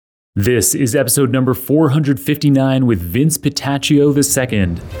This is episode number 459 with Vince Pitacchio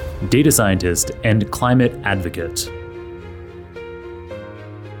II, data scientist and climate advocate.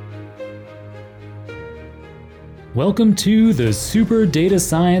 Welcome to the Super Data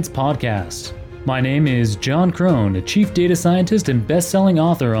Science Podcast. My name is John Crone, a chief data scientist and best-selling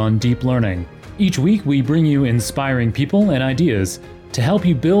author on deep learning. Each week, we bring you inspiring people and ideas to help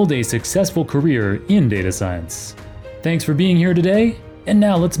you build a successful career in data science. Thanks for being here today. And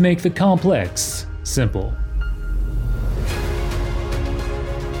now let's make the complex simple.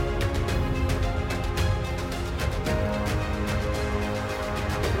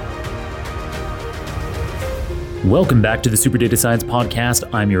 Welcome back to the Super Data Science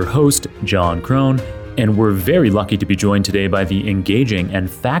Podcast. I'm your host, John Crone, and we're very lucky to be joined today by the engaging and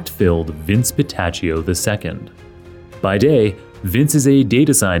fact-filled Vince Pitacchio II. By day, Vince is a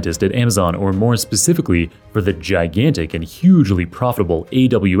data scientist at Amazon, or more specifically, for the gigantic and hugely profitable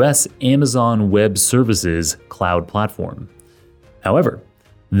AWS Amazon Web Services cloud platform. However,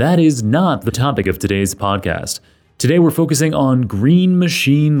 that is not the topic of today's podcast. Today we're focusing on green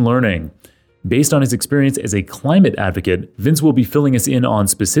machine learning. Based on his experience as a climate advocate, Vince will be filling us in on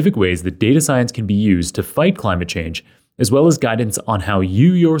specific ways that data science can be used to fight climate change, as well as guidance on how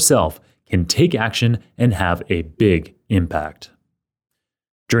you yourself can take action and have a big impact.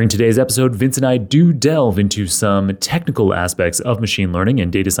 During today's episode, Vince and I do delve into some technical aspects of machine learning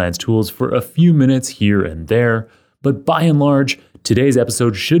and data science tools for a few minutes here and there, but by and large, today's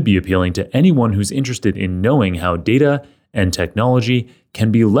episode should be appealing to anyone who's interested in knowing how data and technology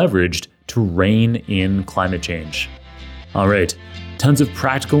can be leveraged to rein in climate change. All right, tons of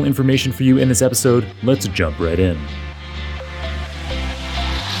practical information for you in this episode. Let's jump right in.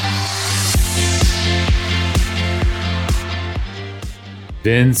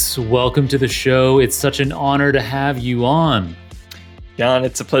 Vince, welcome to the show. It's such an honor to have you on. John,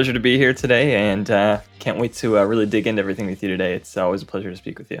 it's a pleasure to be here today, and can't wait to really dig into everything with you today. It's always a pleasure to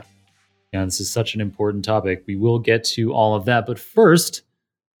speak with you. Yeah, this is such an important topic. We will get to all of that, but first,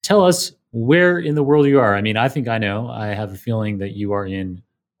 tell us where in the world you are. I mean, I think I know. I have a feeling that you are in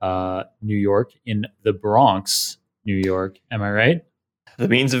New York, in the Bronx, New York. Am I right? The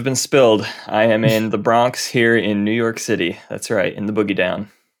beans have been spilled. I am in the Bronx here in New York City. That's right, in the Boogie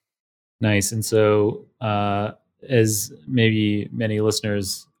Down. Nice. And so, as maybe many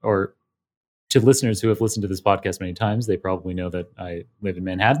listeners, or to listeners who have listened to this podcast many times, they probably know that I live in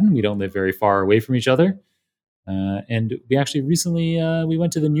Manhattan. We don't live very far away from each other. And we actually recently, we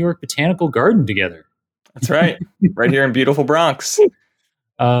went to the New York Botanical Garden together. That's right. Right here in beautiful Bronx.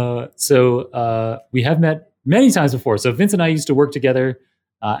 So we have met many times before. So Vince and I used to work together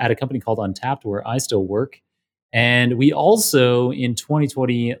at a company called Untapped, where I still work. And we also, in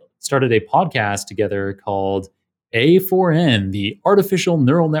 2020, started a podcast together called A4N, the Artificial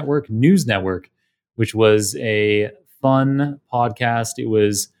Neural Network News Network, which was a fun podcast. It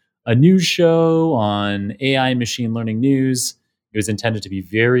was a news show on AI and machine learning news. It was intended to be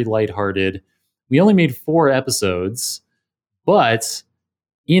very lighthearted. We only made 4 episodes, but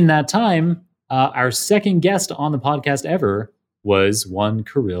in that time, our second guest on the podcast ever was one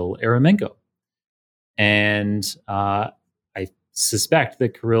Kirill Eremenko. And I suspect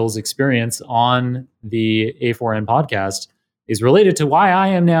that Kirill's experience on the A4N podcast is related to why I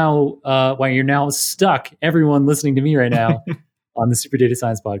am now, why you're now stuck, everyone listening to me right now on the Super Data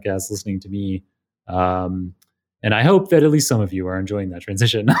Science Podcast, listening to me. And I hope that at least some of you are enjoying that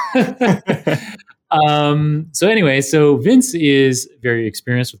transition. So anyway, so Vince is very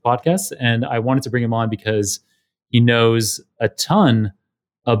experienced with podcasts, and I wanted to bring him on because he knows a ton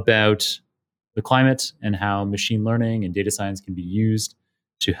about the climate and how machine learning and data science can be used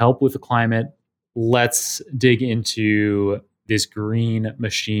to help with the climate. Let's dig into this green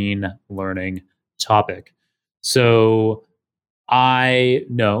machine learning topic. So I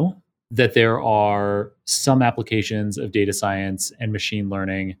know that there are some applications of data science and machine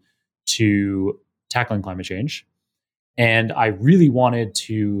learning to tackling climate change. And I really wanted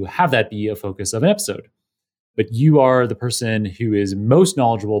to have that be a focus of an episode. But you are the person who is most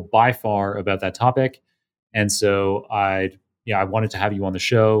knowledgeable by far about that topic. And so I wanted to have you on the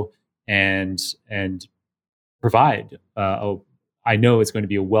show and provide, I know it's going to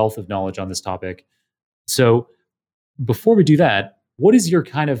be a wealth of knowledge on this topic. So before we do that, what is your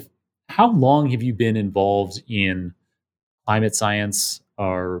how long have you been involved in climate science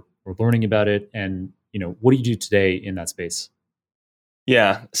or learning about it? And, what do you do today in that space?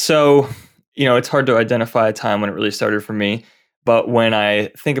 Yeah. So, it's hard to identify a time when it really started for me. But when I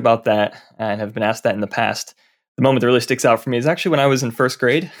think about that and have been asked that in the past, the moment that really sticks out for me is actually when I was in first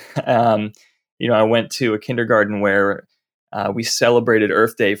grade. I went to a kindergarten where we celebrated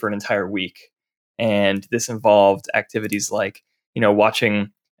Earth Day for an entire week. And this involved activities like,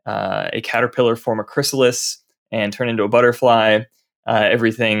 watching a caterpillar form a chrysalis and turn into a butterfly,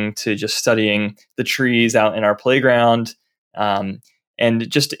 everything to just studying the trees out in our playground. And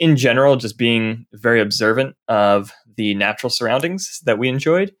just in general, just being very observant of the natural surroundings that we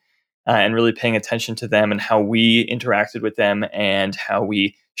enjoyed, and really paying attention to them and how we interacted with them and how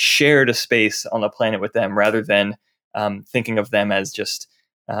we shared a space on the planet with them, rather than thinking of them as just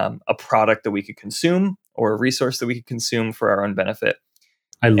a product that we could consume or a resource that we could consume for our own benefit.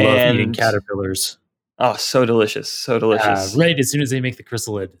 I love eating caterpillars. Oh, so delicious. So delicious. Right as soon as they make the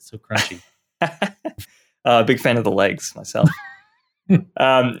chrysalid. So crunchy. Big fan of the legs myself. They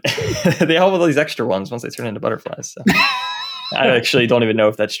all have all these extra ones once they turn into butterflies. So. I actually don't even know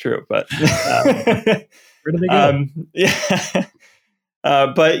if that's true, but where do they go? Yeah.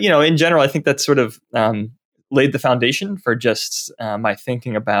 But in general, I think that's sort of laid the foundation for just my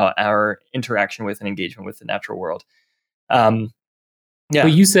thinking about our interaction with and engagement with the natural world. Yeah.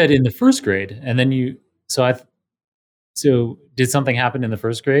 But you said in the first grade, and then so did something happen in the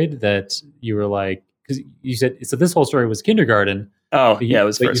first grade that you were like, because you said, so this whole story was kindergarten. Oh, it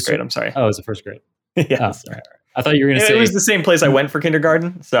was first grade. I'm sorry. Oh, it was the first grade. Yeah. Oh, I thought you were going to say it was the same place I went for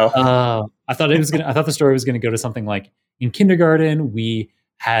kindergarten. So I thought the story was going to go to something like, in kindergarten, we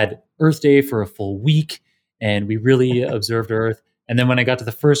had Earth Day for a full week and we really observed Earth. And then when I got to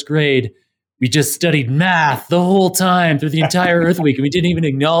the first grade, we just studied math the whole time through the entire Earth week. And we didn't even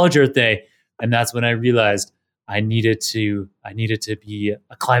acknowledge Earth Day. And that's when I realized I needed to be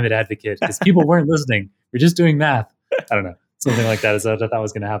a climate advocate because people weren't listening. We're just doing math. I don't know. Something like that. I thought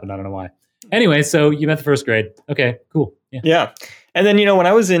was going to happen. I don't know why. Anyway, so you met the first grade. Okay, cool. Yeah. And then, when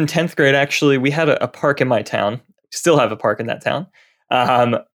I was in 10th grade, actually, we had a park in my town. Still have a park in that town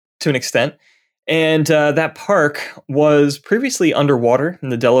to an extent. And that park was previously underwater in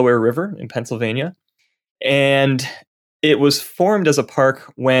the Delaware River in Pennsylvania. And it was formed as a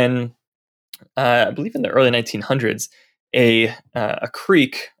park when, I believe in the early 1900s, a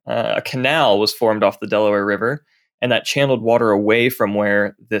creek, a canal was formed off the Delaware River, and that channeled water away from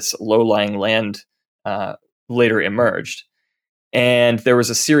where this low-lying land later emerged. And there was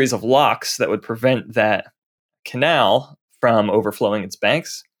a series of locks that would prevent that canal from overflowing its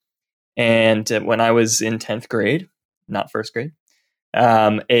banks. And when I was in 10th grade, not first grade,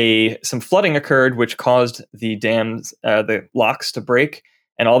 some flooding occurred, which caused the dams, the locks to break,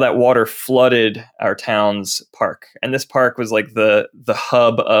 and all that water flooded our town's park. And this park was like the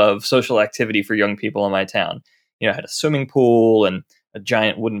hub of social activity for young people in my town. It had a swimming pool and a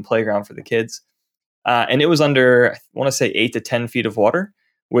giant wooden playground for the kids. And it was under, I want to say, 8 to 10 feet of water,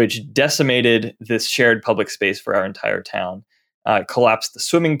 which decimated this shared public space for our entire town. Collapsed the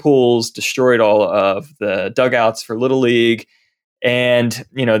swimming pools, destroyed all of the dugouts for Little League. And,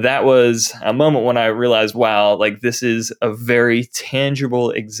 that was a moment when I realized, wow, like this is a very tangible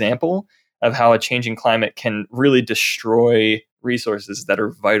example of how a changing climate can really destroy resources that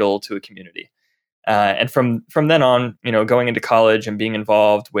are vital to a community. And from then on, going into college and being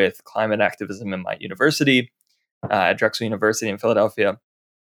involved with climate activism in my university, at Drexel University in Philadelphia,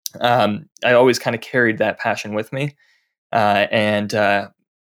 I always kind of carried that passion with me. And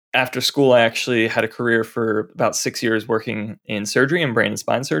after school, I actually had a career for about 6 years working in surgery and brain and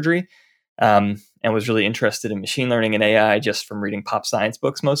spine surgery, and was really interested in machine learning and AI just from reading pop science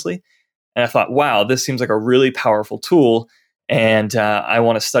books mostly. And I thought, wow, this seems like a really powerful tool. And I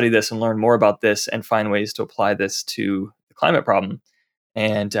want to study this and learn more about this and find ways to apply this to the climate problem.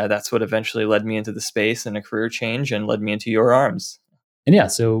 And that's what eventually led me into the space and a career change and led me into Your Arms. And yeah,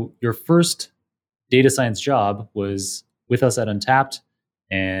 so your first data science job was with us at Untapped.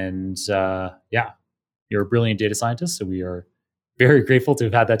 And you're a brilliant data scientist. So we are very grateful to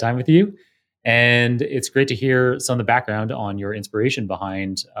have had that time with you. And it's great to hear some of the background on your inspiration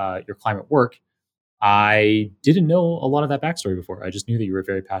behind your climate work. I didn't know a lot of that backstory before. I just knew that you were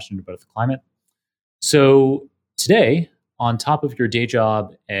very passionate about the climate. So today, on top of your day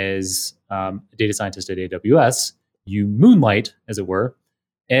job as a data scientist at AWS, you moonlight, as it were,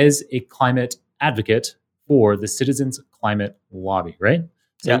 as a climate advocate for the Citizens Climate Lobby, right?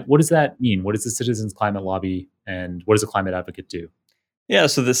 So What does that mean? What is the Citizens Climate Lobby, and what does a climate advocate do? Yeah,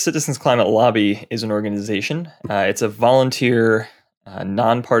 so the Citizens Climate Lobby is an organization. It's a volunteer,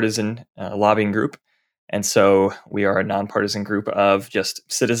 nonpartisan lobbying group. And so we are a nonpartisan group of just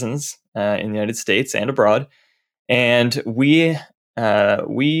citizens in the United States and abroad. And we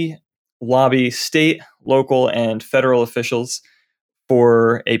lobby state, local, and federal officials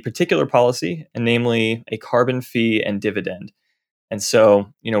for a particular policy, and namely a carbon fee and dividend. And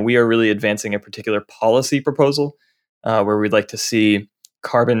so, we are really advancing a particular policy proposal where we'd like to see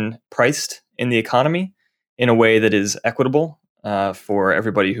carbon priced in the economy in a way that is equitable for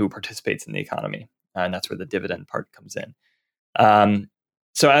everybody who participates in the economy. And that's where the dividend part comes in.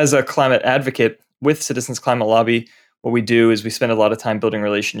 So as a climate advocate with Citizens Climate Lobby, what we do is we spend a lot of time building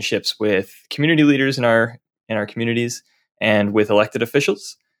relationships with community leaders in our communities and with elected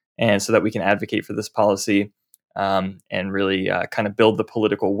officials, and so that we can advocate for this policy and really kind of build the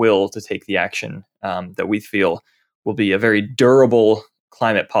political will to take the action that we feel will be a very durable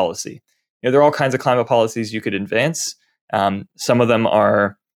climate policy. There are all kinds of climate policies you could advance. Some of them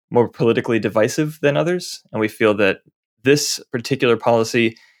are more politically divisive than others, and we feel that this particular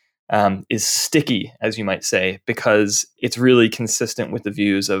policy is sticky, as you might say, because it's really consistent with the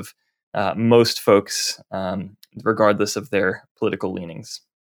views of most folks, regardless of their political leanings.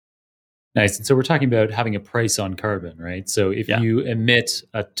 Nice. And so we're talking about having a price on carbon, right? So if you emit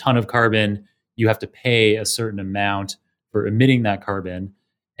a ton of carbon, you have to pay a certain amount for emitting that carbon.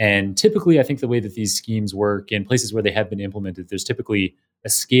 And typically, I think the way that these schemes work in places where they have been implemented, there's typically a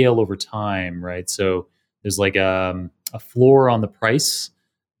scale over time, right? So there's like a floor on the price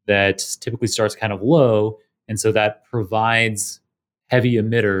that typically starts kind of low. And so that provides heavy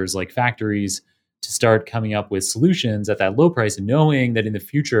emitters like factories to start coming up with solutions at that low price, and knowing that in the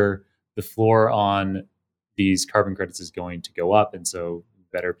future, the floor on these carbon credits is going to go up. And so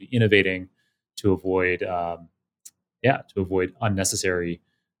better be innovating to avoid, unnecessary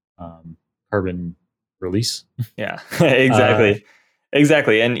carbon release. Yeah, exactly.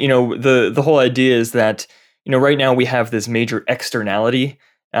 Exactly. And, the whole idea is that, right now we have this major externality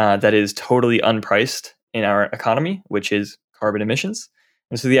that is totally unpriced in our economy, which is carbon emissions.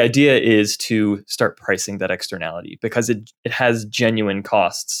 And so the idea is to start pricing that externality because it has genuine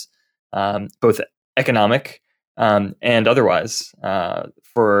costs, both economic and otherwise,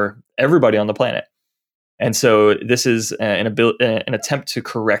 for everybody on the planet. And so this is an attempt to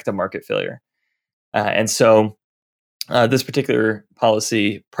correct a market failure. And so this particular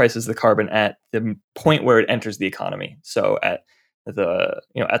policy prices the carbon at the point where it enters the economy. So at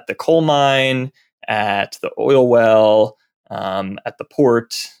the coal mine, at the oil well, at the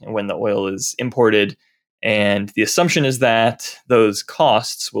port, when the oil is imported. And the assumption is that those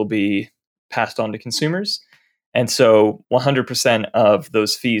costs will be passed on to consumers. And so 100% of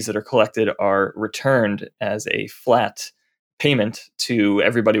those fees that are collected are returned as a flat payment to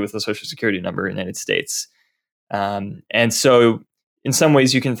everybody with a Social Security number in the United States. And so in some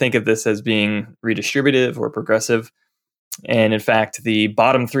ways, you can think of this as being redistributive or progressive. And in fact, the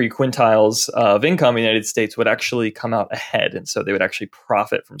bottom 3 quintiles of income in the United States would actually come out ahead. And so they would actually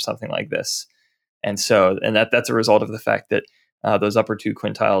profit from something like this. And that's a result of the fact that those upper 2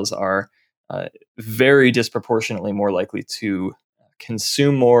 quintiles are very disproportionately more likely to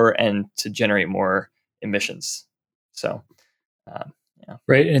consume more and to generate more emissions. So, yeah.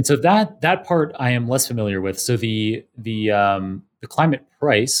 Right. And so that part I am less familiar with. So the climate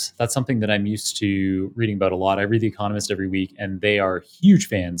price, that's something that I'm used to reading about a lot. I read The Economist every week, and they are huge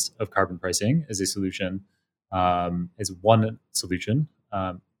fans of carbon pricing as a solution, as one solution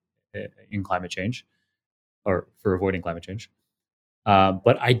in climate change, or for avoiding climate change.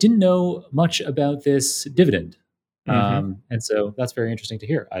 But I didn't know much about this dividend. And so that's very interesting to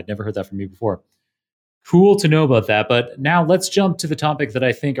hear. I'd never heard that from you before. Cool to know about that. But now let's jump to the topic that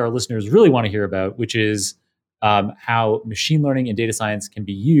I think our listeners really want to hear about, which is how machine learning and data science can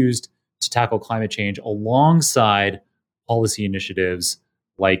be used to tackle climate change alongside policy initiatives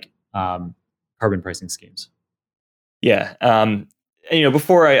like carbon pricing schemes. Yeah.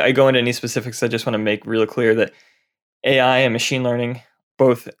 Before I go into any specifics, I just want to make real clear that AI and machine learning,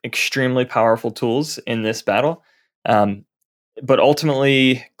 both extremely powerful tools in this battle. But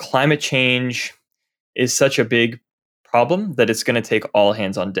ultimately, climate change is such a big problem that it's going to take all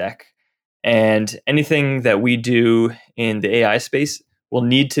hands on deck. And anything that we do in the AI space will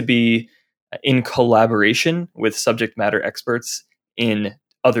need to be in collaboration with subject matter experts in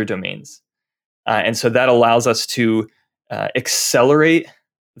other domains. And so that allows us to accelerate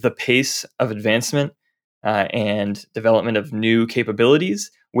the pace of advancement and development of new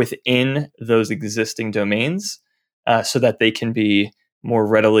capabilities within those existing domains so that they can be more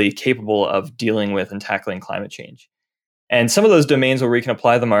readily capable of dealing with and tackling climate change. And some of those domains where we can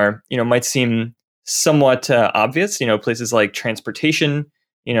apply them are, might seem somewhat obvious, places like transportation,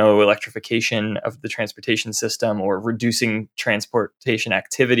 electrification of the transportation system, or reducing transportation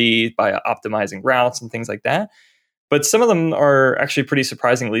activity by optimizing routes and things like that. But some of them are actually pretty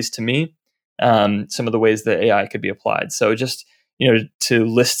surprising, at least to me, some of the ways that AI could be applied. So just, to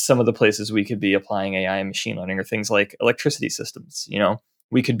list some of the places we could be applying AI and machine learning are things like electricity systems.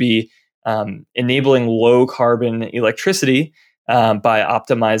 We could be enabling low carbon electricity by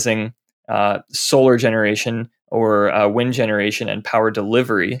optimizing solar generation or wind generation and power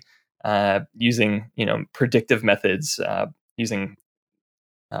delivery using predictive methods, using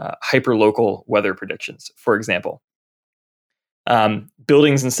hyperlocal weather predictions, for example.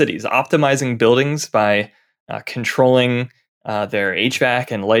 Buildings and cities, optimizing buildings by controlling their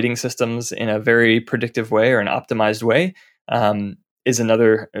HVAC and lighting systems in a very predictive way or an optimized way is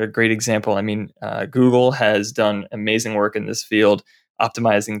another great example. I mean, Google has done amazing work in this field,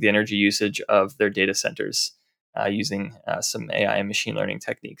 optimizing the energy usage of their data centers using some AI and machine learning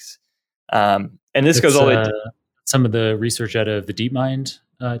techniques. And this goes all the way to some of the research out of the DeepMind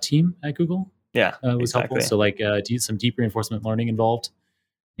team at Google. Yeah, was exactly. helpful. So like some deep reinforcement learning involved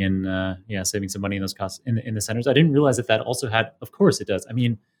in saving some money in those costs in the centers. I didn't realize that also had, of course it does. I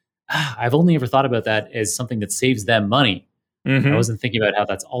mean, I've only ever thought about that as something that saves them money. I wasn't thinking about how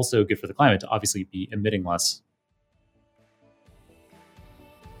that's also good for the climate to obviously be emitting less.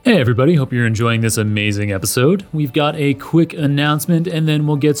 Hey everybody, hope you're enjoying this amazing episode. We've got a quick announcement and then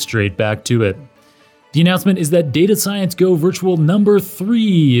we'll get straight back to it. The announcement is that Data Science Go Virtual number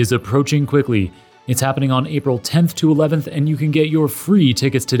 3 is approaching quickly. It's happening on April 10th to 11th, and you can get your free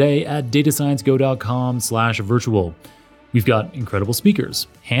tickets today at datasciencego.com/virtual. We've got incredible speakers,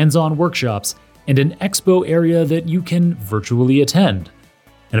 hands-on workshops, and an expo area that you can virtually attend.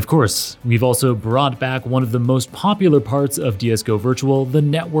 And of course, we've also brought back one of the most popular parts of DSGO Virtual, the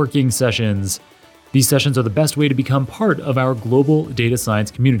networking sessions. These sessions are the best way to become part of our global data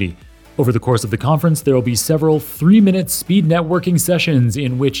science community. Over the course of the conference, there will be several 3-minute speed networking sessions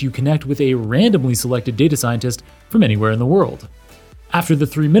in which you connect with a randomly selected data scientist from anywhere in the world. After the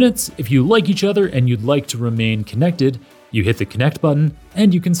 3 minutes, if you like each other and you'd like to remain connected, you hit the connect button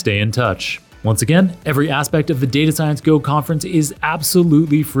and you can stay in touch. Once again, every aspect of the Data Science Go conference is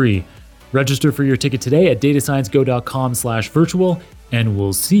absolutely free. Register for your ticket today at datasciencego.com/virtual and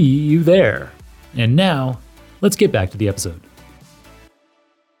we'll see you there. And now, let's get back to the episode.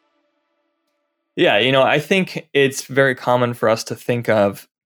 Yeah, I think it's very common for us to think of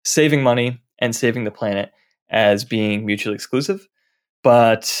saving money and saving the planet as being mutually exclusive.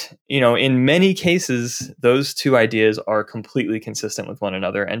 But, in many cases, those two ideas are completely consistent with one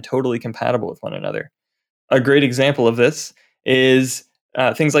another and totally compatible with one another. A great example of this is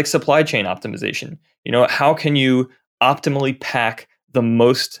things like supply chain optimization. How can you optimally pack the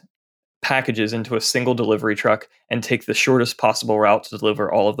most packages into a single delivery truck and take the shortest possible route to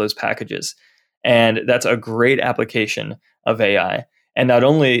deliver all of those packages? And that's a great application of AI. And not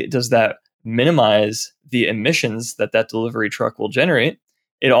only does that minimize the emissions that delivery truck will generate,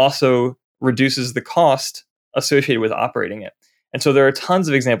 it also reduces the cost associated with operating it. And so there are tons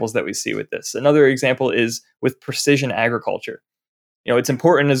of examples that we see with this. Another example is with precision agriculture. It's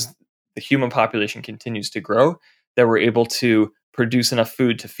important as the human population continues to grow that we're able to produce enough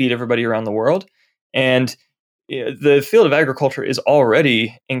food to feed everybody around the world. And the field of agriculture is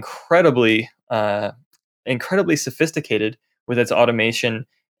already incredibly sophisticated with its automation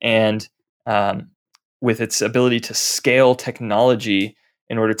and with its ability to scale technology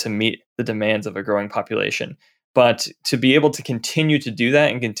in order to meet the demands of a growing population. But to be able to continue to do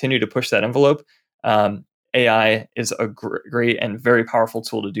that and continue to push that envelope, AI is a great and very powerful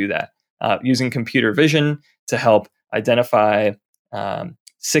tool to do that. Using computer vision to help identify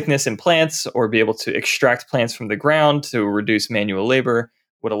sickness in plants or be able to extract plants from the ground to reduce manual labor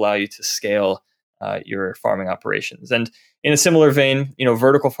would allow you to scale your farming operations. And in a similar vein,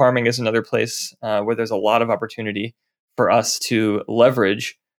 vertical farming is another place where there's a lot of opportunity for us to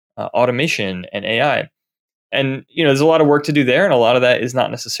leverage automation and AI. And there's a lot of work to do there, and a lot of that is not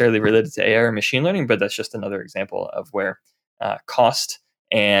necessarily related to AI or machine learning, but that's just another example of where cost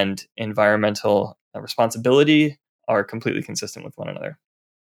and environmental responsibility are completely consistent with one another.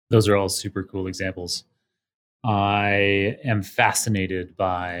 Those are all super cool examples. I am fascinated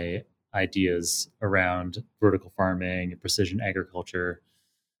by ideas around vertical farming and precision agriculture.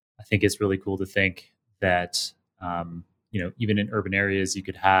 I think it's really cool to think that, even in urban areas, you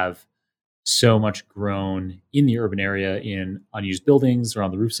could have so much grown in the urban area in unused buildings or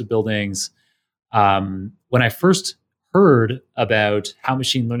on the roofs of buildings. When I first heard about how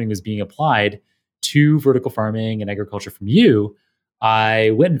machine learning was being applied to vertical farming and agriculture from you,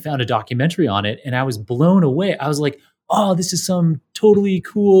 I went and found a documentary on it and I was blown away. I was like, oh, this is some totally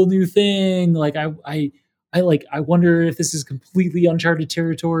cool new thing. Like I wonder if this is completely uncharted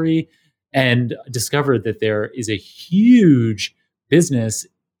territory, and discovered that there is a huge business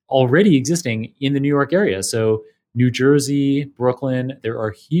already existing in the New York area. So New Jersey, Brooklyn, there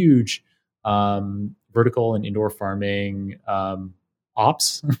are huge vertical and indoor farming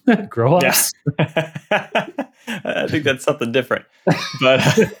ops, grow Yeah. ops. I think that's something different.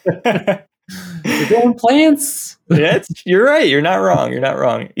 But We're growing plants. yeah, you're right. You're not wrong. You're not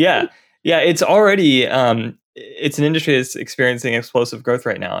wrong. Yeah. Yeah. It's already, it's an industry that's experiencing explosive growth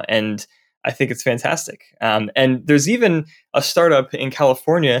right now. And I think it's fantastic. And there's even a startup in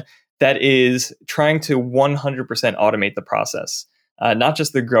California that is trying to 100% automate the process, not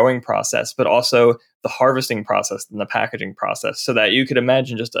just the growing process, but also the harvesting process and the packaging process, so that you could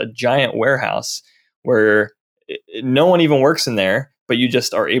imagine just a giant warehouse where no one even works in there, but you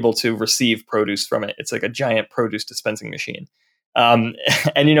just are able to receive produce from it. It's like a giant produce dispensing machine. And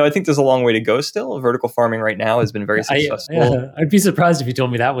I think there's a long way to go still. Vertical farming right now has been very successful. I'd be surprised if you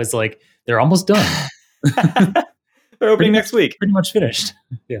told me that was like they're almost done. They're opening next week. Pretty much finished.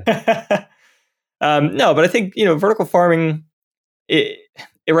 Yeah. No, but I think vertical farming.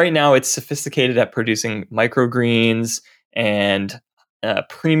 Right now, it's sophisticated at producing microgreens and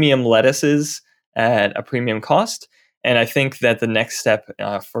premium lettuces at a premium cost. And I think that the next step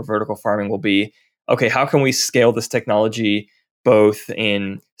for vertical farming will be, okay, how can we scale this technology both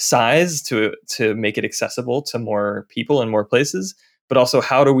in size to make it accessible to more people and more places, but also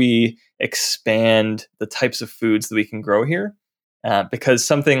how do we expand the types of foods that we can grow here? Because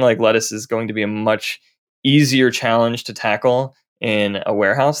something like lettuce is going to be a much easier challenge to tackle in a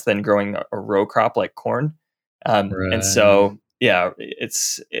warehouse than growing a row crop like corn. Right. And so, yeah,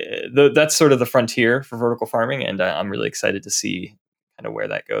 that's sort of the frontier for vertical farming. And I'm really excited to see kind of where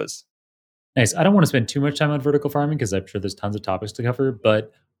that goes. Nice. I don't want to spend too much time on vertical farming because I'm sure there's tons of topics to cover,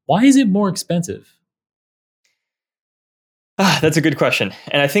 but why is it more expensive? That's a good question.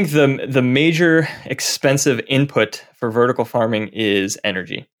 And I think the major expensive input for vertical farming is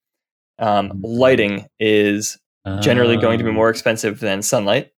energy. Lighting is generally going to be more expensive than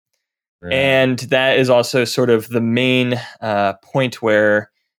sunlight. Right. And that is also sort of the main point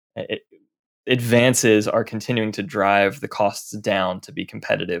where advances are continuing to drive the costs down to be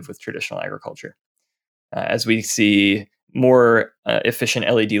competitive with traditional agriculture. As we see more efficient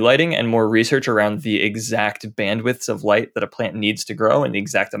LED lighting and more research around the exact bandwidths of light that a plant needs to grow and the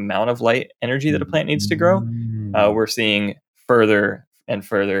exact amount of light energy that a plant needs to grow, we're seeing further and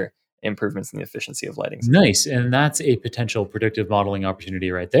further improvements in the efficiency of lighting. Nice. And that's a potential predictive modeling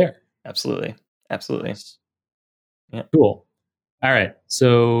opportunity right there. Absolutely. Nice. Yeah. Cool. All right.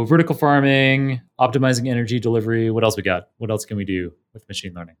 So vertical farming, optimizing energy delivery. What else we got? What else can we do with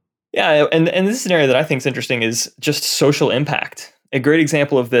machine learning? Yeah. And this is an area that I think is interesting is just social impact. A great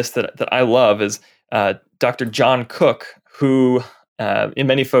example of this that I love is Dr. John Cook, who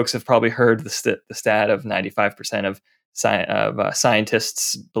many folks have probably heard the stat of 95% of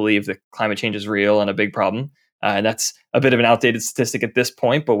scientists believe that climate change is real and a big problem. And that's a bit of an outdated statistic at this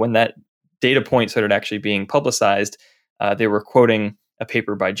point. But when that data point started actually being publicized, they were quoting a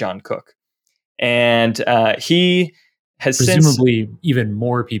paper by John Cook. And he has presumably even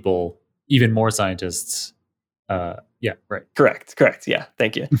more people, even more scientists. Yeah, right. Correct. Yeah,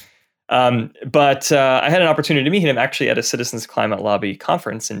 thank you. But I had an opportunity to meet him actually at a Citizens Climate Lobby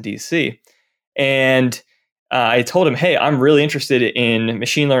conference in DC. And I told him, hey, I'm really interested in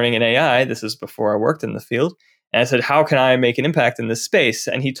machine learning and AI. This is before I worked in the field. And I said, how can I make an impact in this space?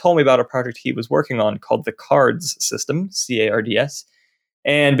 And he told me about a project he was working on called the CARDS system, CARDS.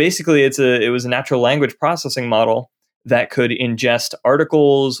 And basically, it was a natural language processing model that could ingest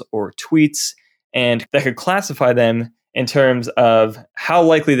articles or tweets and that could classify them in terms of how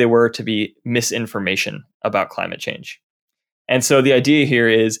likely they were to be misinformation about climate change. And so the idea here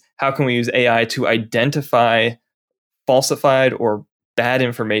is, how can we use AI to identify falsified or bad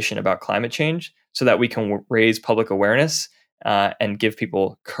information about climate change so that we can raise public awareness and give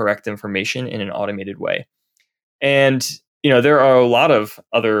people correct information in an automated way? And there are a lot of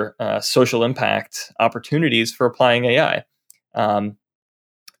other social impact opportunities for applying AI.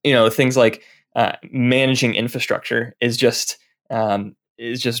 Things like managing infrastructure is just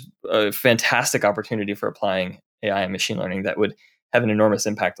a fantastic opportunity for applying AI and machine learning that would have an enormous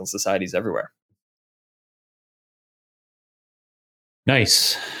impact on societies everywhere.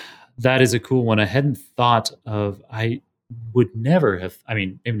 Nice. That is a cool one. I hadn't thought of, I would never have, I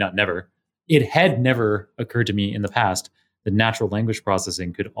mean, maybe not never. It had never occurred to me in the past that natural language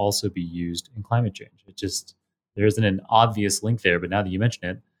processing could also be used in climate change. There isn't an obvious link there, but now that you mention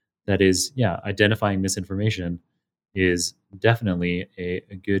it, that is, identifying misinformation is definitely a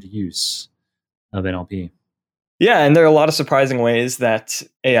good use of NLP. Yeah, and there are a lot of surprising ways that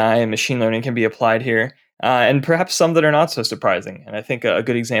AI and machine learning can be applied here, and perhaps some that are not so surprising. And I think a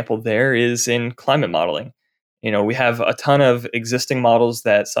good example there is in climate modeling. We have a ton of existing models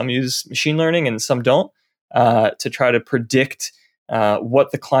that some use machine learning and some don't, to try to predict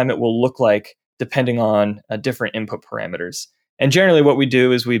what the climate will look like depending on different input parameters. And generally what we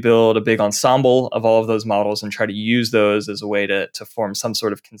do is we build a big ensemble of all of those models and try to use those as a way to form some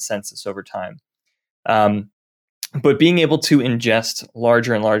sort of consensus over time. But being able to ingest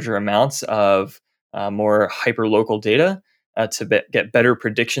larger and larger amounts of more hyperlocal data to get better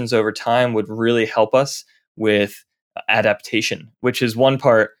predictions over time would really help us with adaptation, which is one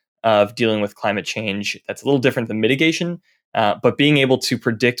part of dealing with climate change that's a little different than mitigation. But being able to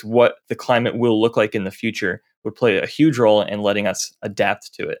predict what the climate will look like in the future would play a huge role in letting us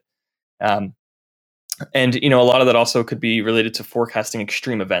adapt to it. And a lot of that also could be related to forecasting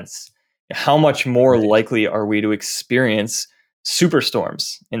extreme events. How much more likely are we to experience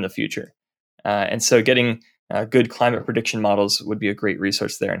superstorms in the future? And so getting good climate prediction models would be a great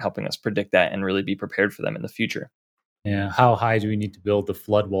resource there in helping us predict that and really be prepared for them in the future. Yeah. How high do we need to build the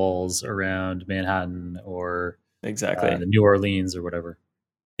flood walls around Manhattan or exactly New Orleans or whatever?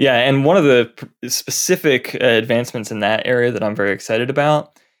 Yeah. And one of the specific advancements in that area that I'm very excited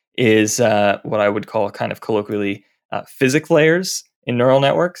about is what I would call kind of colloquially physics layers in neural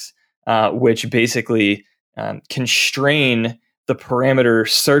networks, which basically constrain the parameter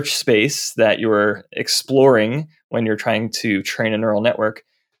search space that you're exploring when you're trying to train a neural network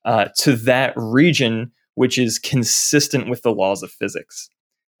to that region which is consistent with the laws of physics.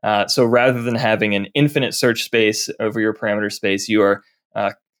 So rather than having an infinite search space over your parameter space, you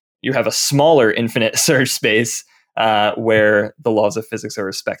have a smaller infinite search space where the laws of physics are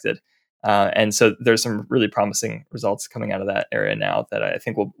respected. And so there's some really promising results coming out of that area now that I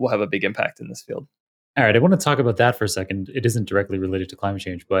think will have a big impact in this field. All right, I want to talk about that for a second. It isn't directly related to climate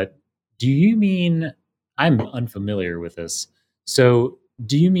change, but do you mean, I'm unfamiliar with this. So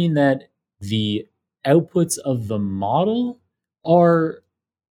do you mean that the outputs of the model are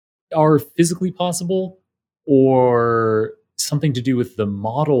physically possible, or something to do with the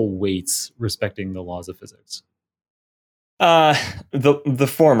model weights respecting the laws of physics? The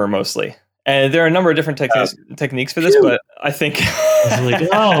former mostly. And there are a number of different techniques for this, but I think I was like,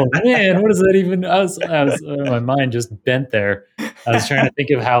 oh man, what does that even? I was my mind just bent there. I was trying to think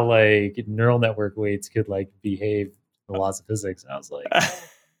of how like neural network weights could like behave the laws of physics. And I was like,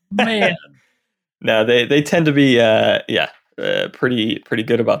 man. No, they tend to be pretty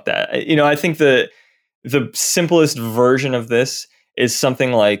good about that. I think the simplest version of this is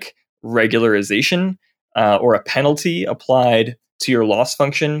something like regularization or a penalty applied to your loss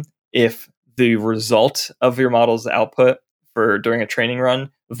function if the result of your model's output during a training run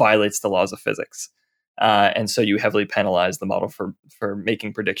violates the laws of physics. And so you heavily penalize the model for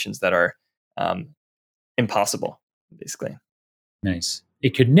making predictions that are impossible, basically. Nice.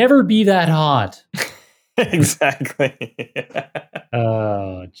 It could never be that hot. Exactly.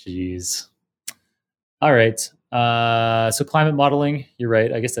 Oh, geez. All right. So climate modeling, you're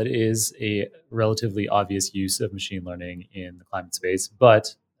right. I guess that is a relatively obvious use of machine learning in the climate space,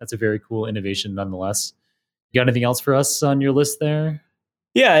 but that's a very cool innovation nonetheless. You got anything else for us on your list there?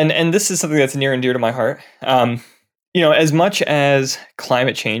 Yeah, and this is something that's near and dear to my heart. As much as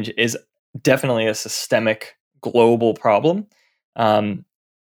climate change is definitely a systemic global problem,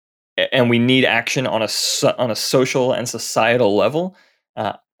 and we need action on a social and societal level.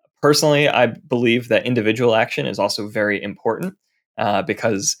 Personally, I believe that individual action is also very important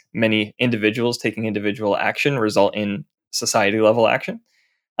because many individuals taking individual action result in society level action.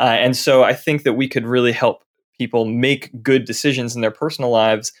 And so I think that we could really help people make good decisions in their personal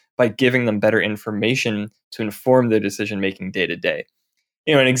lives by giving them better information to inform their decision making day to day.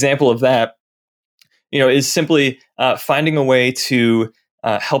 An example of that, is simply finding a way to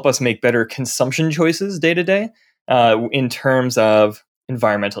help us make better consumption choices day to day in terms of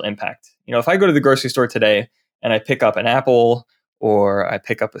environmental impact. If I go to the grocery store today and I pick up an apple or I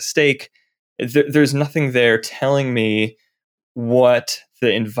pick up a steak, there's nothing there telling me what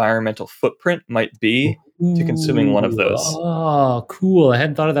the environmental footprint might be to consuming one of those. Oh, cool. I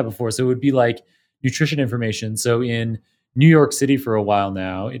hadn't thought of that before. So it would be like nutrition information. So in New York City for a while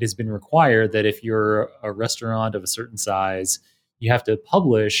now, it has been required that if you're a restaurant of a certain size, you have to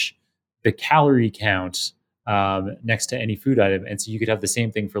publish the calorie count next to any food item. And so you could have the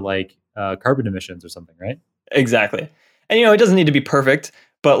same thing for like carbon emissions or something, right? Exactly. And, it doesn't need to be perfect,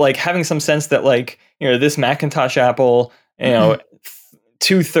 but like having some sense that like, this Macintosh apple,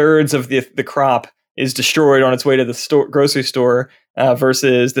 2/3 of the crop is destroyed on its way to the grocery store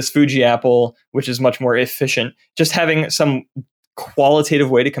versus this Fuji apple, which is much more efficient. Just having some qualitative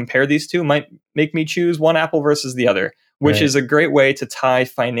way to compare these two might make me choose one apple versus the other, which is a great way to tie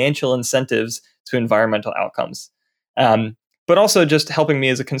financial incentives to environmental outcomes. But also just helping me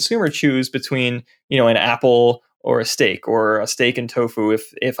as a consumer choose between, an apple or a steak, or a steak and tofu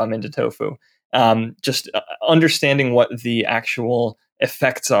if I'm into tofu. Just understanding what the actual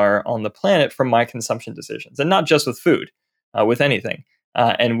effects are on the planet from my consumption decisions, and not just with food, with anything.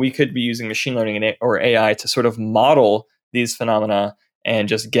 And we could be using machine learning or AI to sort of model these phenomena and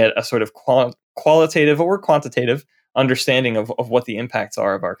just get a sort of qualitative or quantitative understanding of what the impacts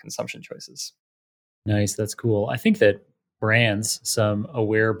are of our consumption choices. Nice. That's cool. I think that brands, some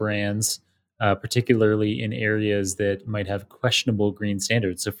aware brands, particularly in areas that might have questionable green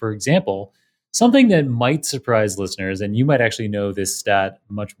standards. So, for example, something that might surprise listeners, and you might actually know this stat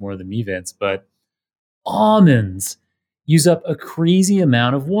much more than me, Vince, but almonds use up a crazy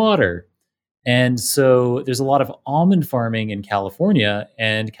amount of water. And so there's a lot of almond farming in California,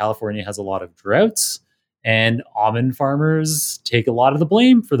 and California has a lot of droughts, and almond farmers take a lot of the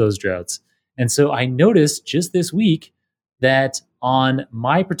blame for those droughts. And so I noticed just this week that on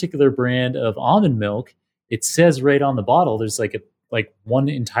my particular brand of almond milk, it says right on the bottle, there's like one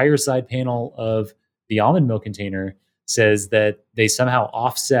entire side panel of the almond milk container says that they somehow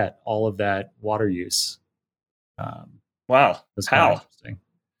offset all of that water use. Wow. That's How? kind of interesting.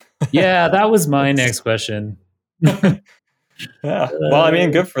 Yeah, that was my next question. Yeah. Well, I mean,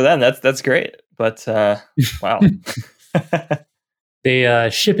 good for them. That's great. But wow. They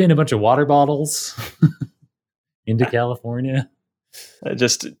ship in a bunch of water bottles into California.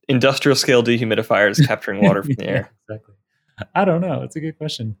 Just industrial scale dehumidifiers capturing water from the air. Exactly. I don't know. It's a good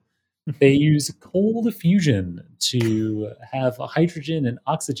question. They use cold fusion to have hydrogen and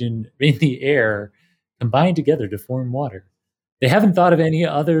oxygen in the air combined together to form water. They haven't thought of any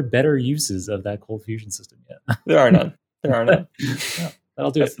other better uses of that cold fusion system yet. There are none. Yeah,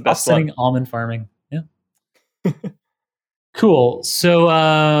 that'll do That's it. the best Offsetting one. almond farming. Yeah. Cool. So,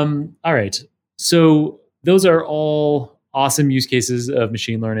 all right. So those are all awesome use cases of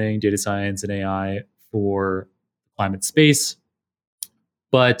machine learning, data science, and AI for climate space.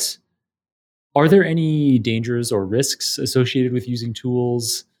 But are there any dangers or risks associated with using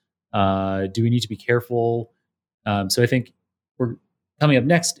tools? Do we need to be careful? So I think we're coming up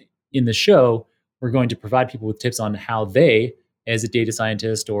next in the show. We're going to provide people with tips on how they, as a data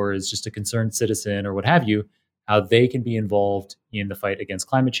scientist or as just a concerned citizen or what have you, how they can be involved in the fight against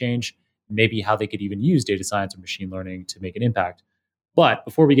climate change, maybe how they could even use data science or machine learning to make an impact. But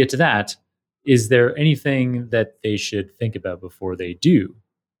before we get to that, is there anything that they should think about before they do?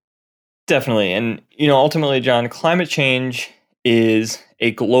 Definitely. And, ultimately, John, climate change is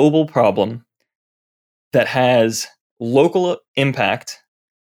a global problem that has local impact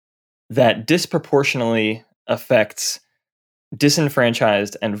that disproportionately affects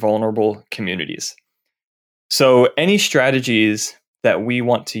disenfranchised and vulnerable communities. So any strategies that we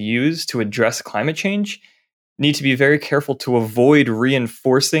want to use to address climate change need to be very careful to avoid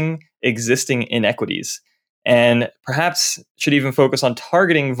reinforcing existing inequities, and perhaps should even focus on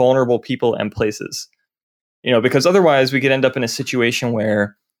targeting vulnerable people and places. Because otherwise we could end up in a situation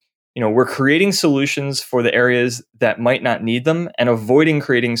where we're creating solutions for the areas that might not need them and avoiding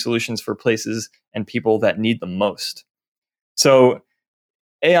creating solutions for places and people that need them most. So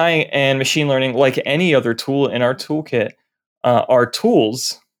AI and machine learning, like any other tool in our toolkit, are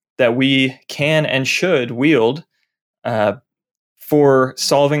tools that we can and should wield for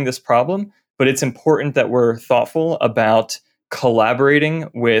solving this problem. But it's important that we're thoughtful about collaborating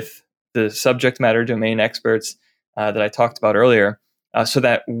with the subject matter domain experts that I talked about earlier, so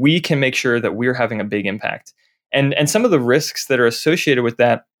that we can make sure that we're having a big impact. And some of the risks that are associated with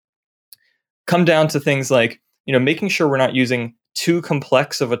that come down to things like, making sure we're not using too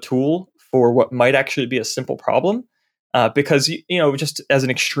complex of a tool for what might actually be a simple problem. Because, just as an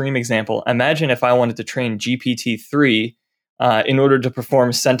extreme example, imagine if I wanted to train GPT-3 in order to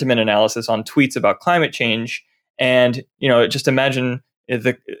perform sentiment analysis on tweets about climate change. And, just imagine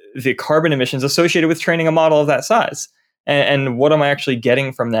the carbon emissions associated with training a model of that size. And what am I actually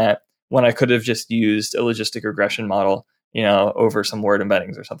getting from that when I could have just used a logistic regression model, over some word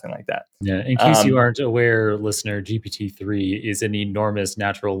embeddings or something like that. Yeah. In case you aren't aware, listener, GPT-3 is an enormous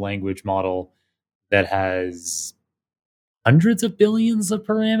natural language model that has hundreds of billions of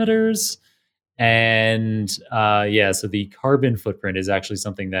parameters. And so the carbon footprint is actually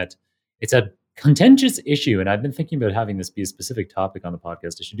something that it's a contentious issue. And I've been thinking about having this be a specific topic on the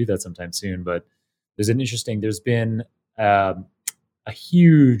podcast. I should do that sometime soon. But there's been a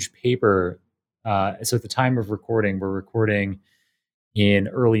huge paper. So at the time of recording, we're recording in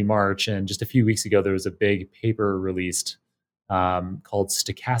early March. And just a few weeks ago, there was a big paper released called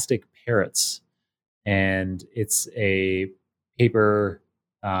Stochastic Parrots. And it's a paper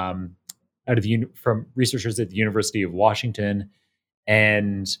from researchers at the University of Washington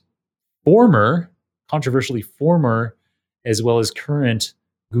and former controversially former as well as current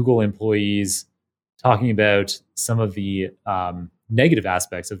Google employees talking about some of the negative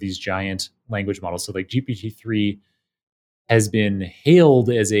aspects of these giant language models. So like GPT-3 has been hailed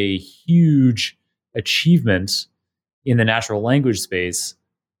as a huge achievement in the natural language space.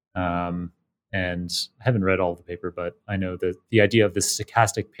 And I haven't read all of the paper, but I know that the idea of the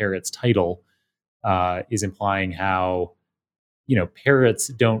stochastic parrots title is implying how, parrots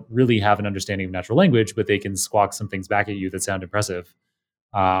don't really have an understanding of natural language, but they can squawk some things back at you that sound impressive.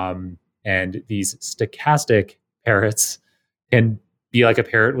 And these stochastic parrots can be like a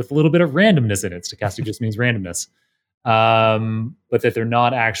parrot with a little bit of randomness in it. Stochastic just means randomness. But that they're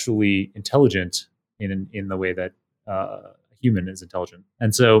not actually intelligent in the way that a human is intelligent.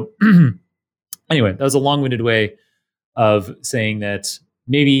 And so anyway, that was a long-winded way of saying that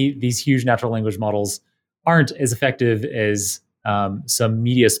maybe these huge natural language models aren't as effective as some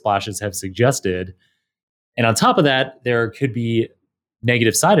media splashes have suggested. And on top of that, there could be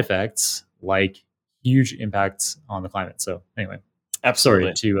negative side effects like huge impacts on the climate. So anyway,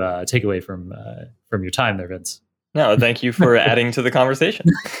 Absolutely. Sorry to take away from your time there, Vince. No, thank you for adding to the conversation.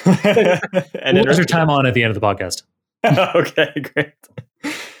 And we'll put your time on at the end of the podcast. Okay, great.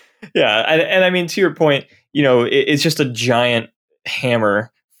 Yeah, and I mean, to your point, it's just a giant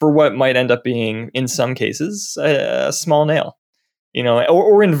hammer for what might end up being, in some cases, a small nail.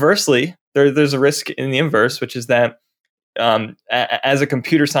 Or inversely, there's a risk in the inverse, which is that as a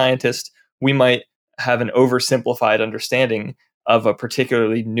computer scientist, we might have an oversimplified understanding of a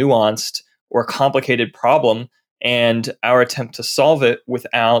particularly nuanced or complicated problem, and our attempt to solve it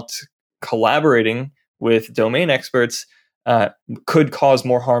without collaborating with domain experts could cause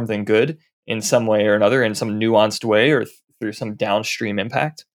more harm than good in some way or another, in some nuanced way, or through some downstream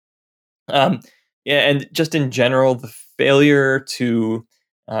impact. And just in general, the failure to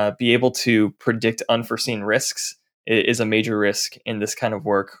be able to predict unforeseen risks is a major risk in this kind of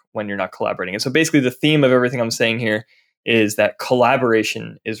work when you're not collaborating. And so basically the theme of everything I'm saying here is that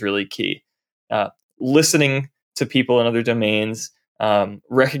collaboration is really key. Listening to people in other domains,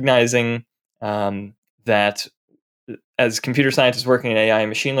 recognizing that as computer scientists working in AI and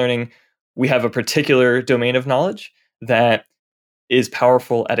machine learning, we have a particular domain of knowledge that is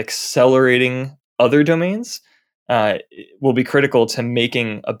powerful at accelerating other domains, will be critical to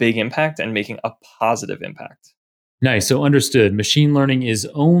making a big impact and making a positive impact. Nice. So understood. Machine learning is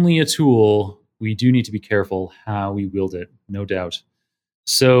only a tool. We do need to be careful how we wield it, no doubt.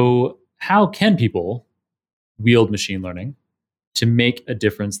 So how can people wield machine learning to make a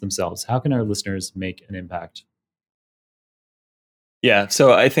difference themselves? How can our listeners make an impact? Yeah.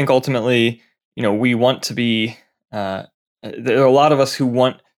 So I think ultimately, we want to be, there are a lot of us who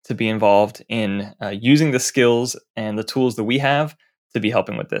want to be involved in using the skills and the tools that we have to be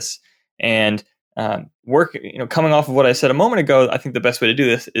helping with this. And work, coming off of what I said a moment ago, I think the best way to do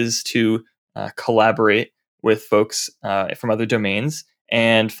this is to collaborate with folks from other domains,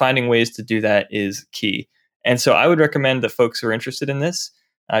 and finding ways to do that is key. And so I would recommend that folks who are interested in this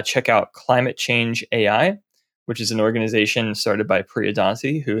check out Climate Change AI, which is an organization started by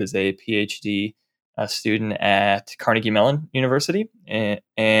Priyadanti, who is a PhD student at Carnegie Mellon University.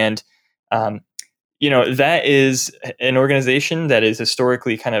 And that is an organization that is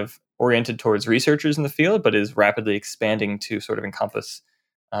historically kind of oriented towards researchers in the field, but is rapidly expanding to sort of encompass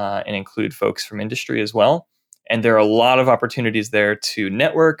and include folks from industry as well. And there are a lot of opportunities there to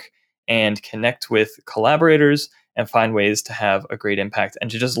network and connect with collaborators and find ways to have a great impact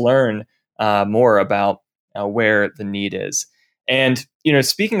and to just learn more about where the need is. And,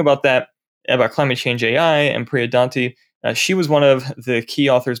 speaking about that, about Climate Change AI and Priyadanti, she was one of the key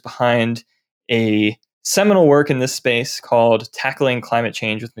authors behind a seminal work in this space called Tackling Climate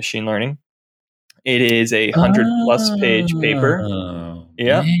Change with Machine Learning. It is a 100+ page paper.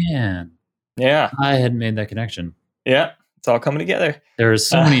 Yeah. Man. Yeah. I hadn't made that connection. Yeah. It's all coming together. There are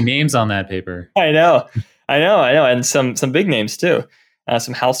so many names on that paper. I know. And some big names too.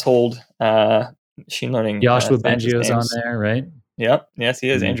 Some household machine learning. Joshua Bengio's on there, right? Yep. Yes, he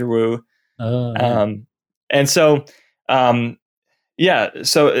is. Andrew Wu. And so, so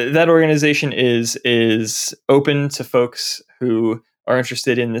that organization is open to folks who are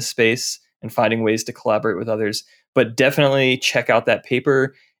interested in this space and finding ways to collaborate with others. But definitely check out that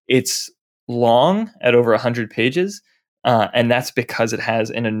paper. It's long at over 100 pages. And that's because it has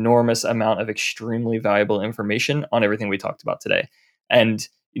an enormous amount of extremely valuable information on everything we talked about today. And,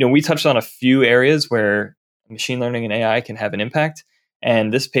 we touched on a few areas where machine learning and AI can have an impact.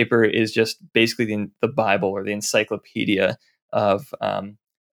 And this paper is just basically the Bible or the encyclopedia of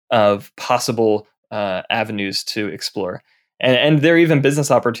possible avenues to explore. And there are even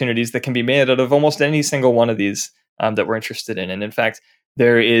business opportunities that can be made out of almost any single one of these that we're interested in. And in fact,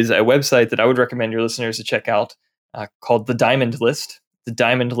 there is a website that I would recommend your listeners to check out called The Diamond List,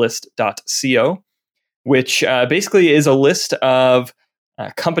 thediamondlist.co, which basically is a list of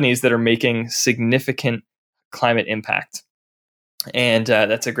companies that are making significant climate impact. And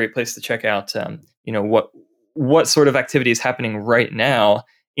that's a great place to check out, what sort of activity is happening right now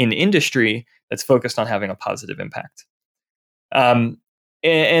in industry that's focused on having a positive impact. And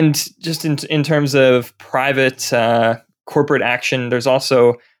just in terms of private corporate action, there's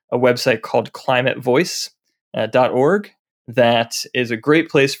also a website called climatevoice.org that is a great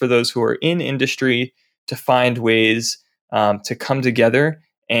place for those who are in industry to find ways to come together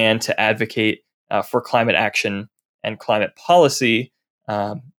and to advocate for climate action and climate policy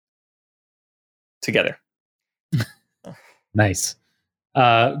together. Nice.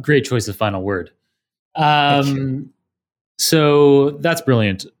 Great choice of final word. So that's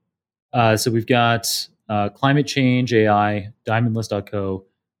brilliant. So we've got Climate Change AI, diamondlist.co,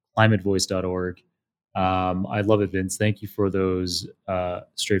 climatevoice.org. I love it, Vince. Thank you for those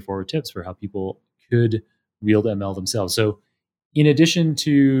straightforward tips for how people could wield ML themselves. So in addition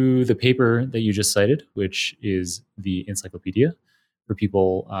to the paper that you just cited, which is the encyclopedia for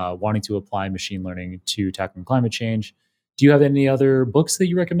people wanting to apply machine learning to tackling climate change, do you have any other books that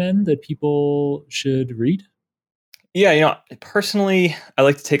you recommend that people should read? Yeah, personally, I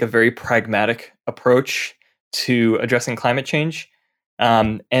like to take a very pragmatic approach to addressing climate change.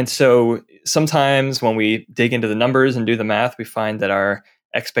 And so sometimes when we dig into the numbers and do the math, we find that our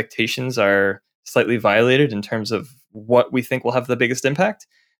expectations are slightly violated in terms of what we think will have the biggest impact.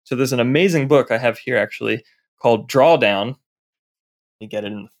 So there's an amazing book I have here actually called Drawdown. You get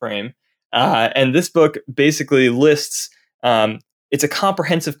it in the frame. And this book basically lists, it's a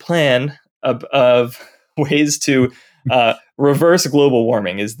comprehensive plan of ways to reverse global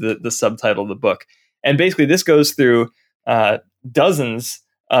warming is the subtitle of the book. And basically this goes through dozens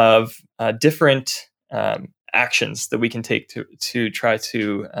of different actions that we can take to try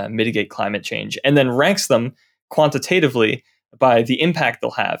to mitigate climate change, and then ranks them quantitatively by the impact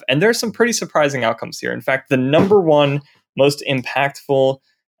they'll have. And there's some pretty surprising outcomes here. In fact, the number one most impactful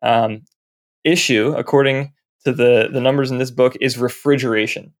issue, according to the numbers in this book, is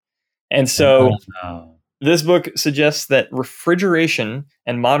refrigeration. And so this book suggests that refrigeration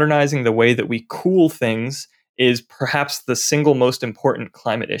and modernizing the way that we cool things is perhaps the single most important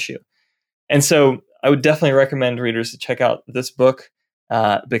climate issue. And so I would definitely recommend readers to check out this book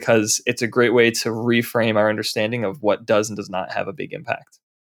because it's a great way to reframe our understanding of what does and does not have a big impact.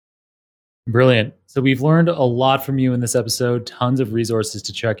 Brilliant. So we've learned a lot from you in this episode, tons of resources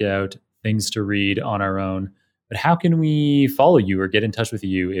to check out, things to read on our own. But how can we follow you or get in touch with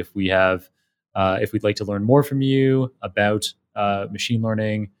you if we'd like to learn more from you about machine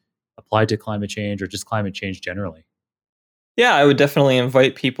learning applied to climate change or just climate change generally? Yeah, I would definitely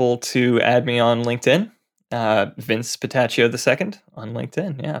invite people to add me on LinkedIn, Vince Petaccio II on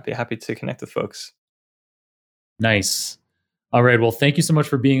LinkedIn. Yeah, I'd be happy to connect with folks. Nice. All right. Well, thank you so much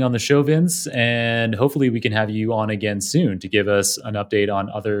for being on the show, Vince. And hopefully we can have you on again soon to give us an update on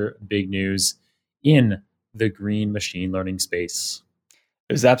other big news in the green machine learning space.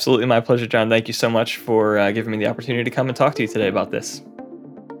 It was absolutely my pleasure, John. Thank you so much for giving me the opportunity to come and talk to you today about this.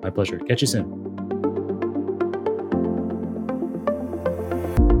 My pleasure. Catch you soon.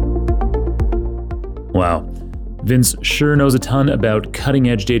 Wow. Vince sure knows a ton about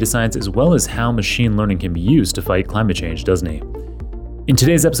cutting-edge data science as well as how machine learning can be used to fight climate change, doesn't he? In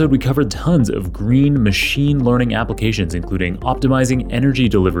today's episode, we covered tons of green machine learning applications, including optimizing energy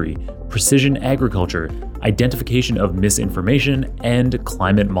delivery, precision agriculture, identification of misinformation, and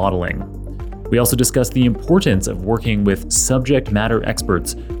climate modeling. We also discussed the importance of working with subject matter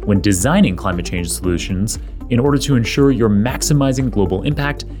experts when designing climate change solutions in order to ensure you're maximizing global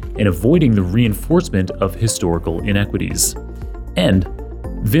impact and avoiding the reinforcement of historical inequities. And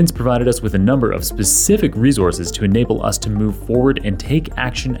Vince provided us with a number of specific resources to enable us to move forward and take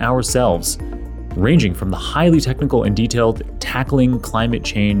action ourselves, ranging from the highly technical and detailed Tackling Climate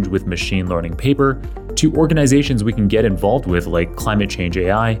Change with Machine Learning paper to organizations we can get involved with like Climate Change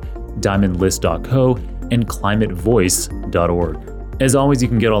AI, diamondlist.co, and climatevoice.org. As always, you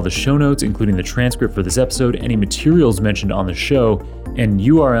can get all the show notes, including the transcript for this episode, any materials mentioned on the show, and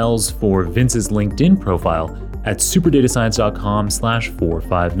URLs for Vince's LinkedIn profile at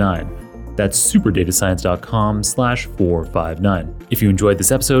superdatascience.com/459. That's superdatascience.com/459. If you enjoyed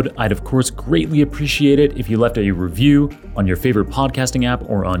this episode, I'd of course greatly appreciate it if you left a review on your favorite podcasting app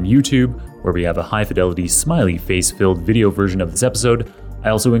or on YouTube, where we have a high-fidelity, smiley face-filled video version of this episode. I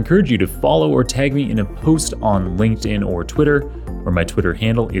also encourage you to follow or tag me in a post on LinkedIn or Twitter, where my Twitter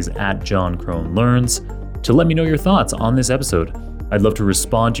handle is @JohnCroneLearns, to let me know your thoughts on this episode. I'd love to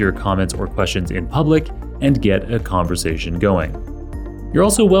respond to your comments or questions in public and get a conversation going. You're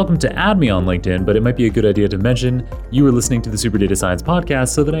also welcome to add me on LinkedIn, but it might be a good idea to mention you are listening to the Super Data Science Podcast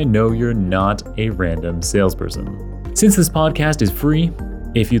so that I know you're not a random salesperson. Since this podcast is free,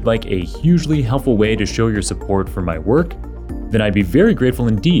 if you'd like a hugely helpful way to show your support for my work, then I'd be very grateful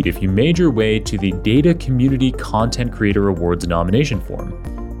indeed if you made your way to the Data Community Content Creator Awards nomination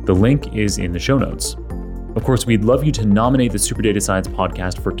form. The link is in the show notes. Of course, we'd love you to nominate the Super Data Science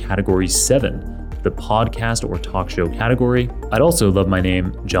Podcast for Category 7, the podcast or talk show category. I'd also love my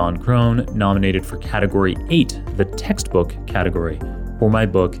name, John Crone, nominated for Category 8, the textbook category, for my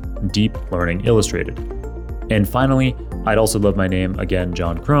book, Deep Learning Illustrated. And finally, I'd also love my name, again,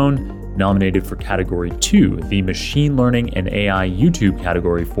 John Crone, nominated for Category 2, the Machine Learning and AI YouTube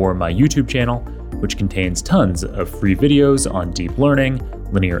category for my YouTube channel, which contains tons of free videos on deep learning,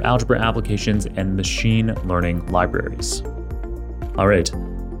 linear algebra applications, and machine learning libraries. All right.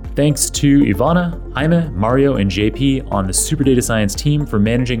 Thanks to Ivana, Jaime, Mario, and JP on the Super Data Science team for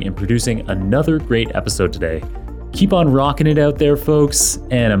managing and producing another great episode today. Keep on rocking it out there, folks,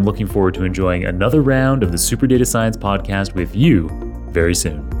 and I'm looking forward to enjoying another round of the Super Data Science Podcast with you very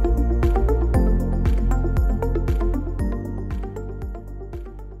soon.